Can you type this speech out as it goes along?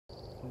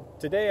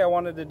Today I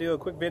wanted to do a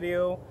quick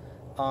video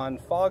on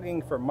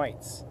fogging for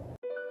mites.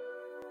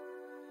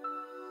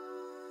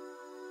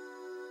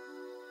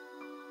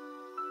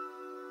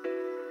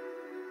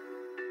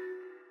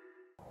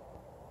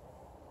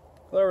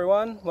 Hello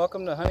everyone,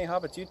 welcome to Honey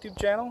Hobbit's YouTube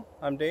channel.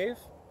 I'm Dave.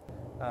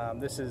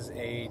 This is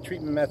a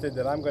treatment method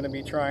that I'm going to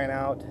be trying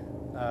out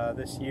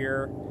this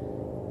year.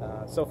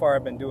 So far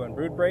I've been doing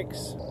brood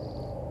breaks.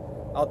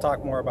 I'll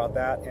talk more about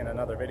that in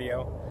another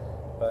video,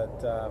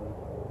 but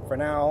for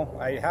now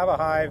I have a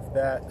hive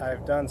that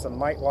I've done some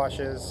mite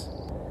washes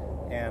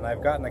and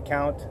I've gotten a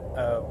count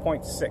of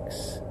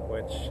 0.6,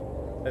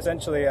 which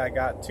essentially I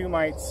got 2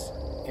 mites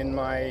in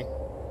my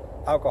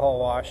alcohol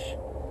wash,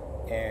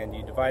 and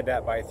you divide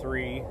that by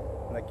 3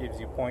 and that gives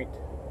you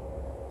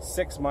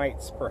 0.6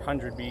 mites per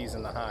 100 bees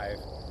in the hive.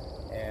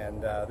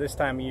 And this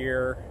time of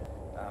year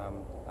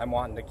I'm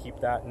wanting to keep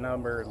that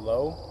number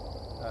low,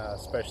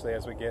 especially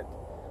as we get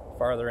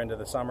farther into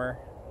the summer,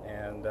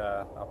 and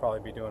I'll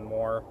probably be doing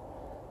more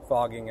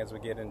fogging as we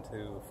get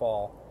into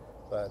fall.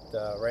 But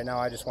right now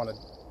I just want to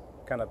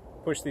kind of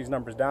push these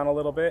numbers down a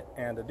little bit,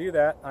 and to do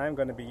that I'm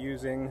going to be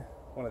using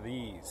one of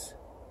these.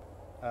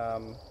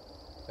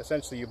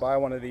 Essentially you buy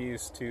one of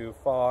these to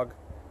fog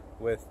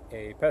with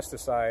a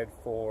pesticide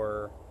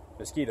for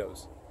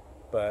mosquitoes,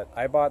 but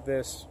I bought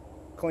this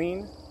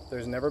clean.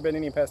 There's never been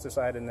any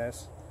pesticide in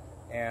this,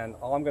 and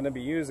all I'm going to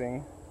be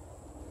using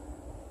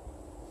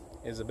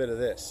is a bit of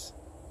this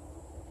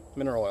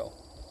mineral oil.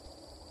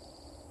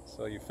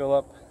 So you fill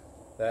up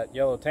that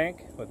yellow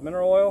tank with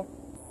mineral oil.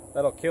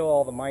 That'll kill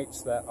all the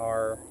mites that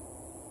are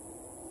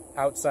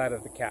outside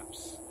of the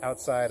caps,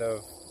 outside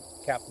of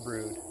capped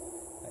brood.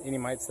 Any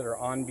mites that are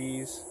on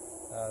bees,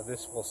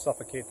 this will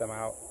suffocate them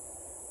out.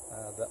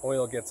 The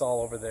oil gets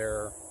all over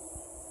their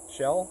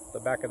shell,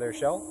 the back of their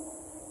shell,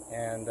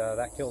 and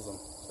that kills them,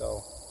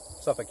 so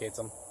suffocates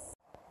them.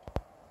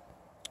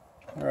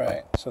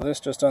 Alright, so this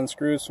just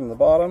unscrews from the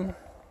bottom.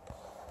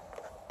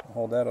 I'll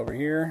hold that over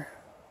here,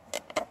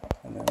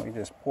 and then we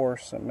just pour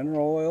some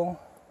mineral oil.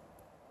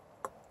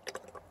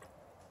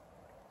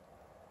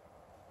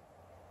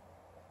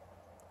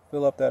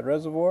 Fill up that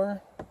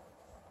reservoir.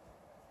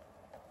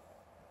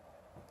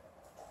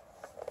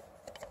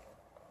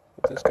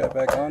 Put this guy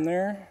back on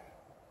there.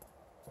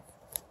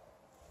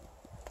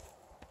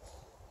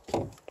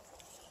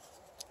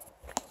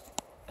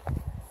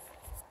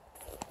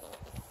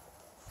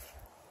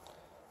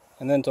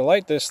 And then to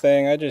light this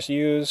thing, I just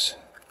use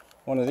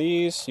one of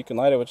these. You can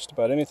light it with just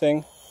about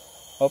anything.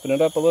 Open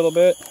it up a little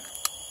bit.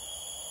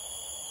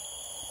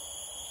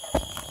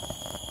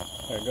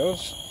 There it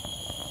goes.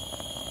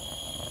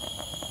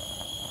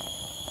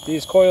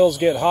 These coils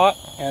get hot,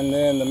 and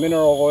then the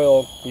mineral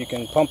oil, you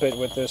can pump it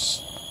with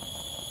this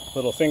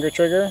little finger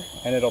trigger,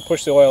 and it'll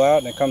push the oil out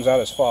and it comes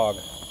out as fog.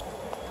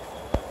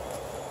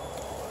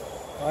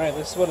 Alright,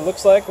 this is what it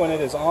looks like when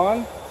it is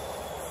on.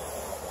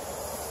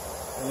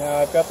 And now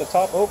I've got the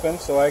top open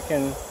so I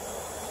can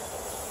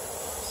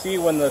see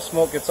when the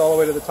smoke gets all the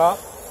way to the top.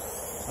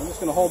 I'm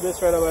just going to hold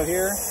this right about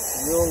here,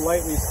 real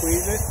lightly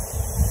squeeze it.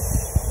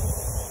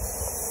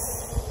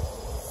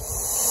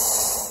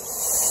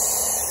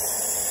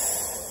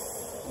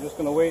 I'm just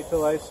going to wait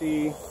till I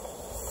see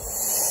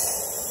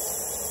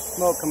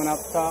smoke coming out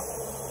the top.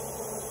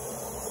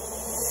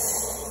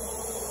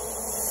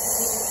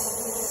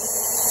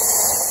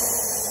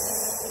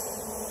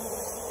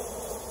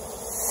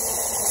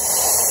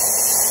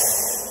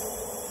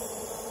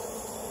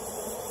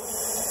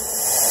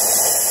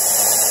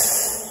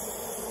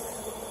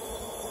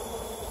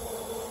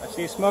 I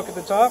see smoke at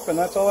the top, and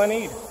that's all I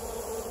need.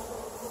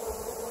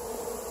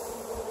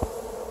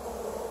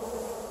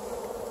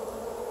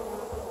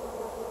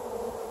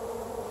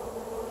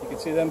 You can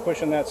see them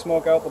pushing that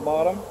smoke out the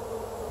bottom.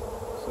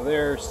 So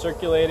they're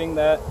circulating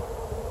that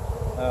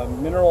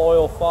mineral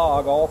oil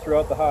fog all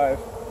throughout the hive.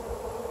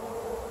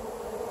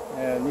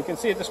 And you can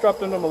see it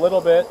disrupting them a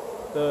little bit.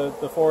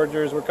 The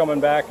foragers were coming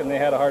back and they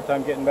had a hard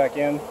time getting back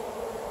in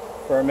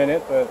for a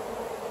minute, but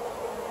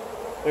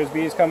there's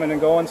bees coming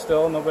and going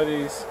still.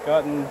 Nobody's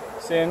gotten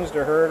singed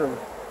or hurt or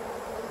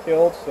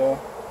killed, so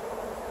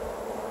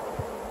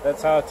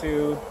that's how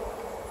to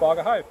fog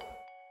a hive.